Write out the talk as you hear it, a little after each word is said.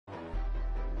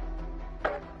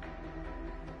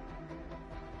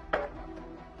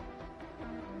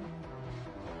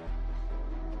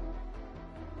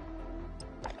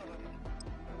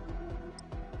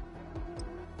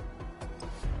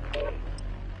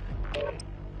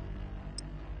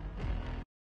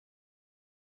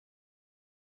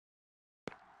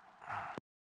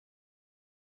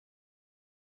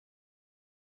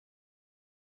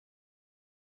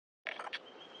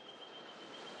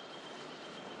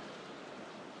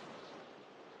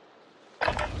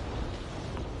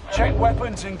Check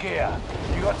weapons and gear.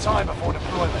 You got time before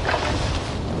deployment.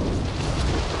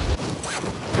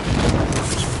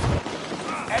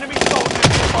 Enemy soldiers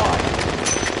nearby.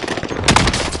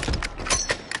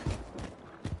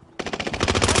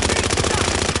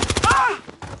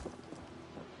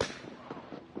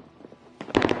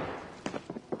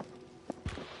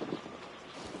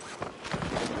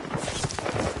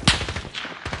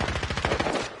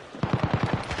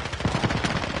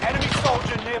 Enemy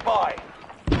soldier nearby.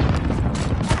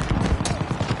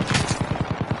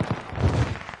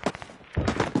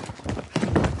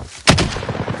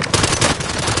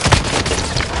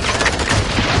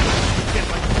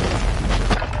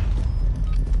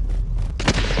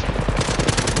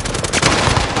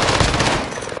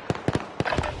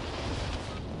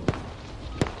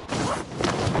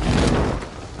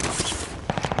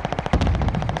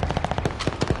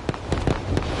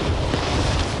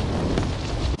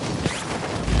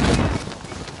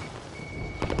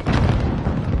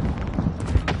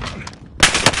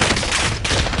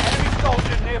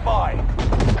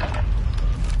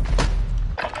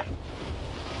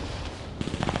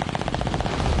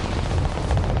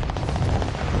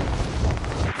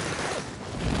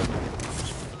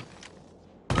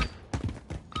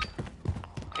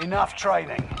 Enough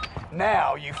training.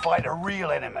 Now you fight a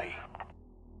real enemy.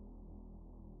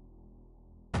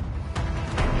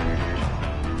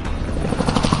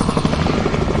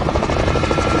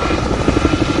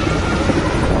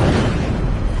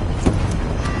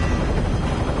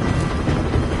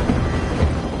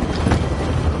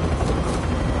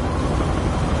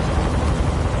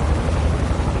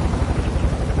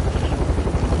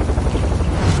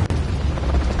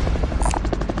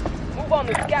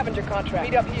 Scavenger contract.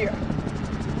 Meet up here.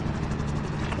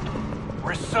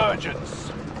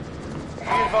 Resurgence. Be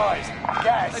advised,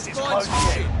 gas is closing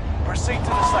in. Proceed to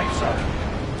the safe zone.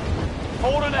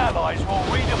 Fallen allies will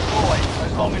redeploy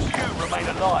as long as you remain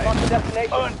alive.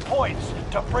 Earn points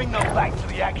to bring them back to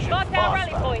the action Mark down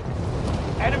rally faster. point.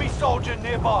 Enemy soldier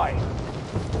nearby.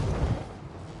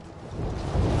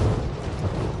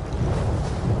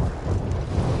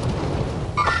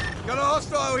 Got a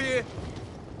hostile here.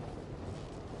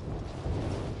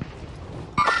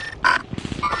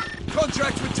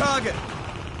 Contract with target.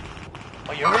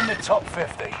 Well, you're in the top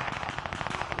 50.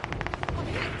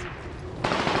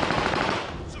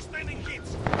 Sustaining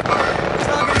hits.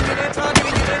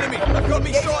 Targeting an enemy. I've got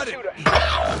me sighted.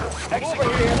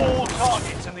 Execute all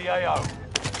targets in the AO.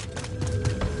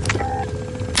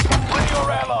 One of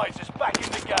your allies is back in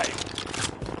the game.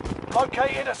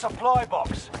 Located a supply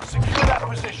box. Secure that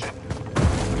position.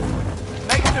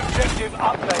 Next objective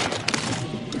updated.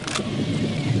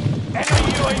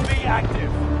 Enemy UAV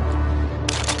active.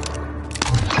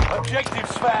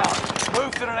 Objectives found.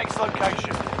 Move to the next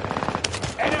location.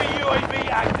 Enemy UAV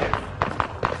active.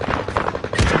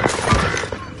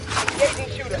 Engaging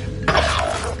shooter.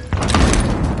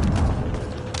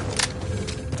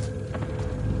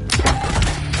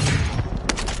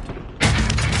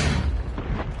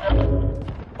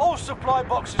 All supply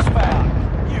boxes found.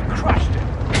 You crashed it.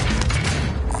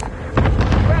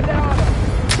 Grab that armor.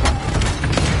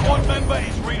 Squad member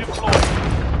is redeployed.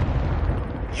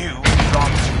 You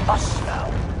belong to us now.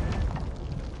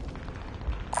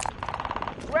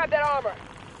 Grab that armor.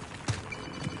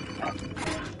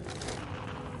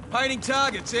 Painting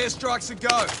targets. Airstrikes a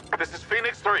go. This is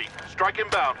Phoenix 3. Strike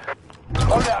inbound.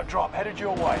 Loadout drop headed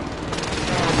your way.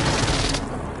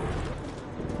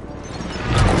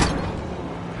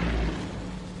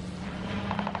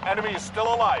 Enemy is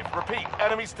still alive. Repeat,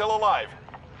 enemy still alive.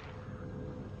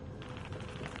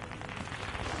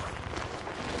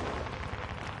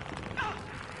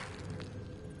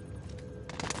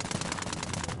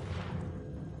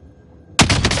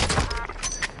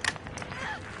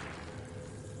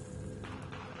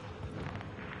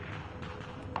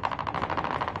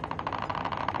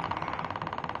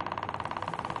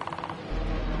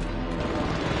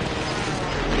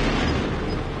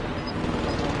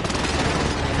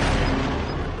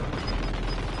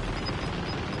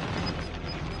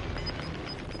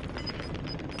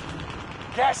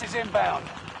 Gas is inbound.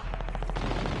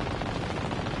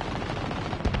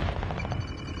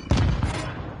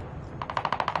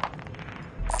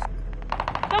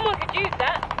 Someone could use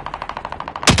that.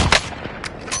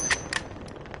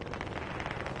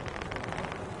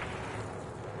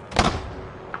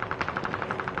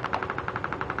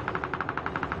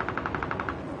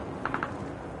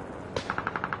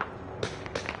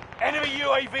 Enemy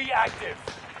UAV active.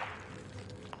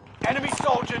 Enemy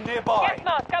soldier nearby. Gas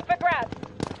mask up for grabs.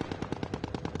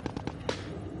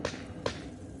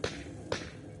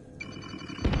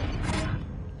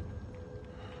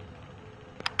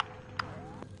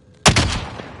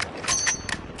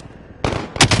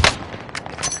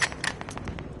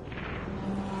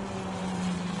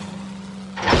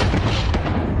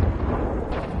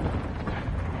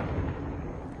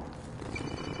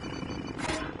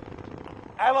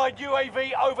 Allied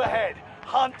UAV overhead.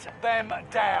 Hunt them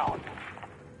down.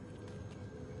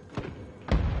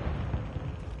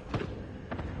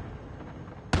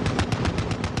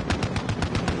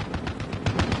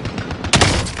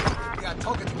 Yeah,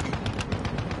 talking to you.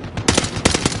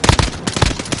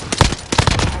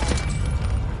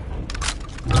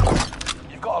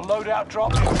 You've got a loadout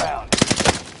drop inbound.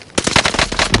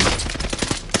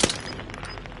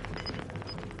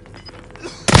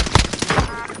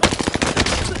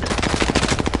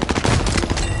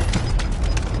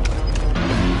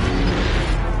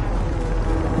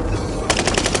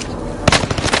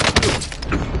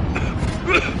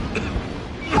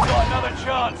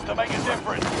 To make a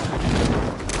difference.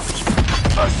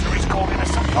 Mercenaries called in a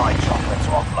supply chopper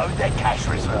to offload their cash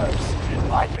reserves.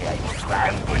 I'd be able to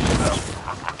ambush them.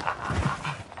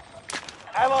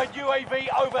 Allied UAV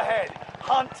overhead.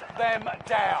 Hunt them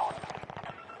down.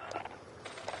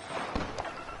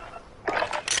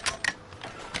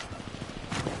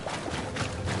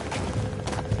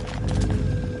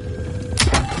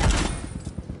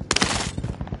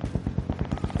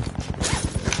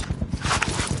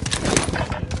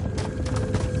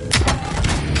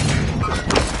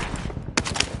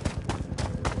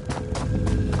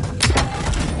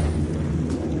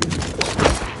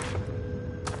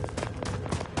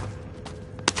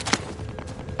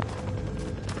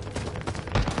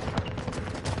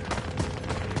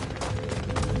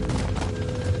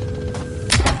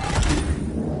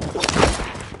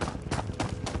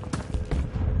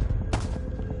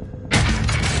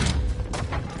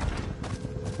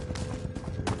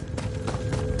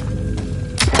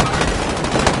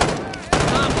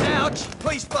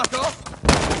 Please fuck off!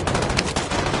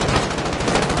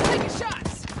 Taking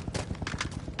shots!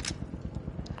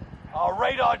 Our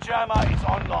radar jammer is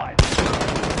online.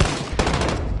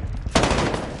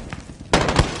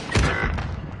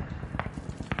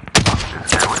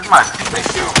 Where's my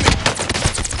station?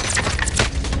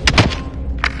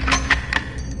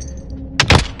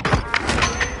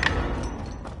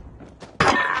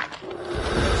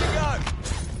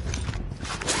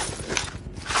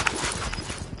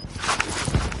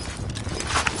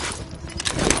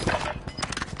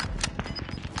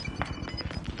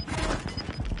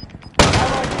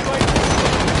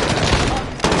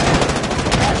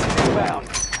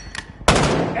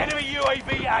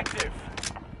 UAV active.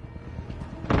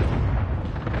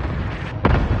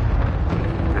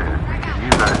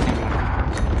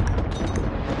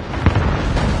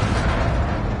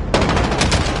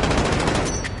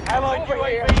 Allied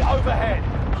UAV overhead.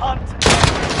 Hunt.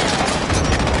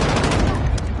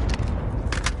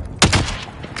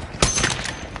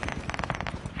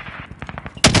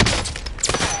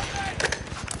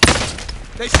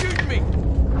 They're shooting me!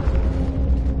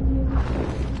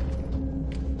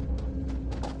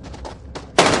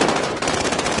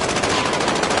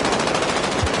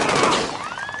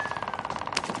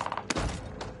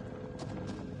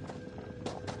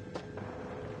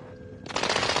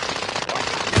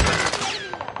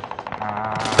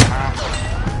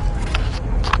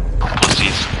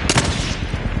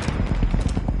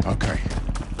 Okay.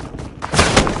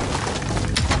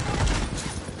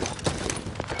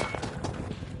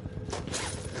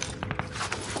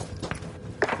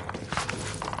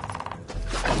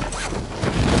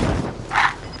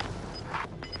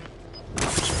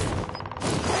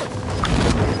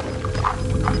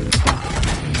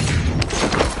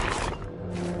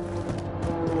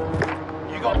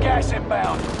 You got gas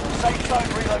inbound. Safe zone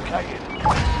relocated.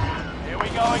 Here we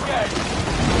go again.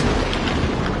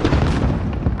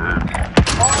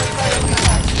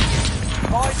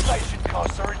 Fire station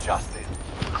costs are adjusted.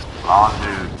 Long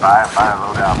dude, buy a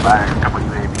loadout, buy a couple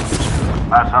UAVs,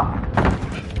 buy something.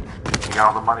 You got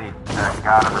all the money that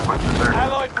got it, request the 30.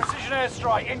 Allied precision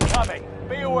airstrike incoming.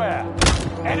 Be aware.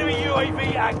 Enemy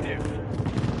UAV active.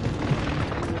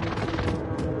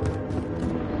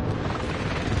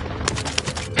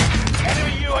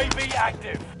 Enemy UAV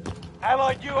active.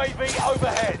 Allied UAV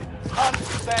overhead. Hunt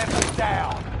them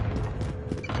down.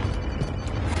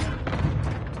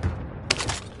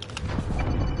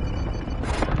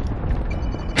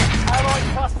 Allied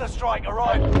cluster strike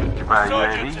arrived.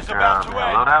 Resurgence is about to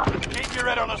end. Loadout? Keep your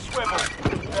head on a swivel.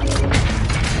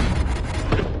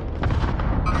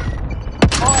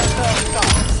 Fire sales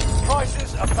done.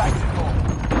 Prices are back to normal.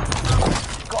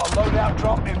 Got a loadout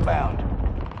drop inbound.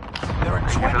 There are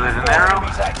 24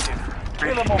 enemies active.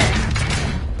 Kill them all.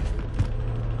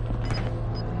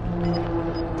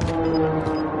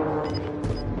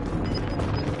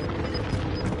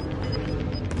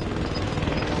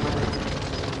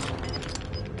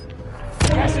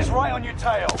 Gas is right on your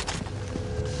tail.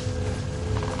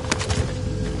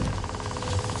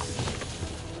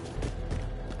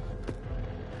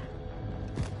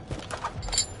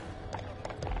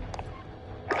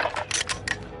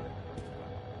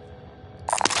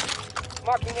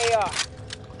 Marking AR.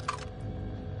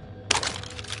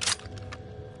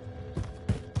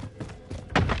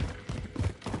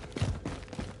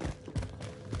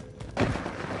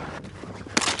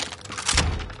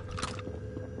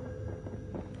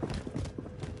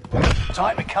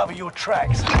 Time to cover your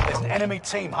tracks. There's an enemy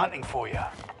team hunting for you.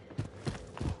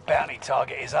 Bounty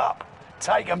target is up.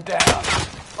 Take them down.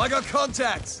 I got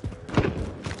contacts.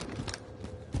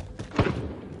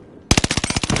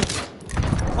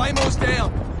 Claymore's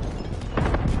down.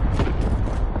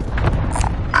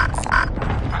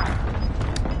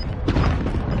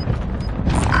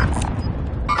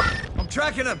 I'm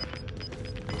tracking him.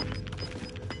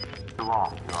 Too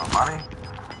long. You want money?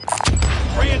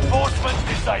 Reinforcements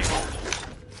disabled.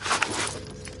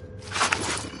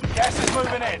 Gas is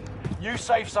moving in. New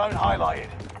safe zone highlighted.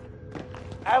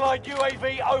 Allied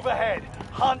UAV overhead.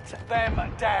 Hunt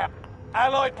them down.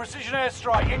 Allied precision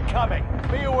airstrike incoming.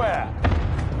 Be aware.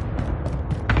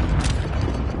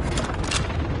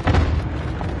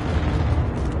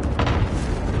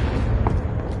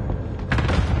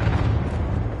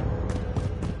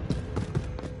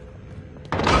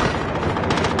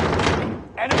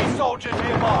 Enemy soldiers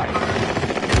nearby.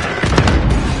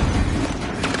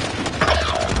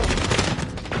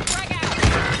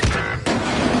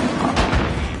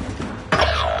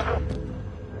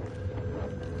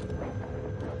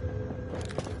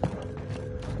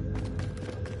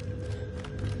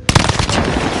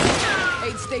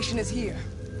 Aid station is here.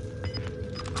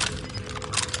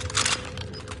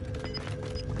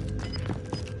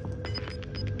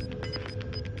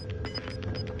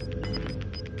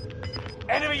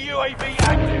 Enemy UAV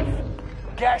active.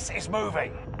 Gas is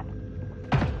moving.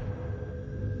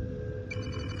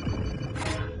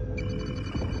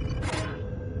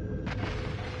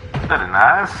 Very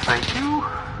nice. Thank you.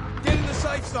 Get in the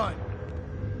safe zone.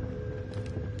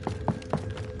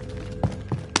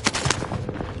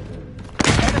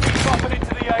 Enemy dropping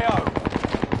into the AO.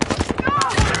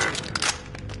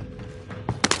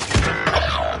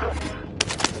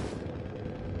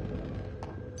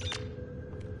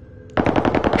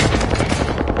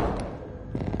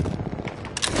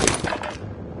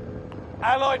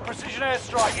 Allied precision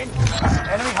airstrike in.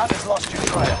 Enemy hunters lost your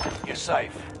trail. You're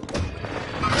safe.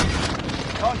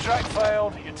 Contract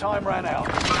failed. Your time ran out.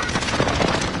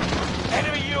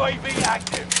 Enemy UAV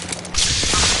active.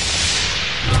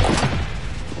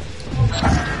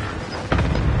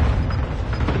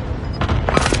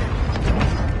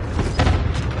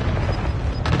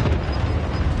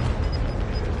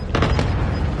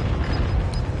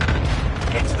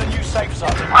 Get to the new safe zone.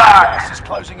 Gas is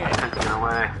closing in. Take it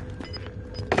away.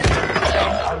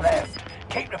 10 are left.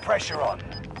 Keep the pressure on.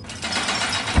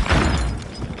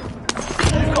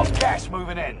 You've got gas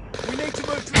moving in. We need to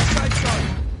move to the safe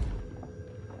zone.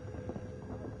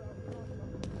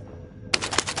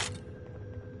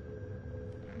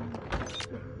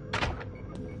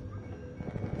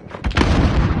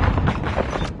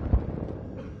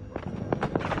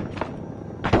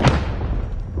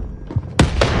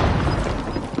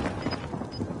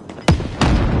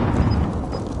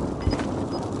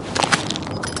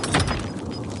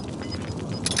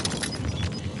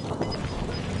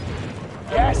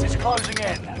 Gas is closing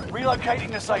in.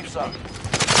 Relocating the safe zone.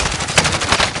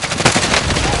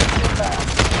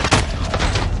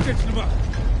 Stitch them up.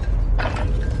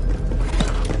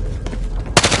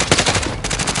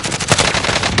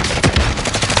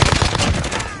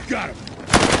 Got him.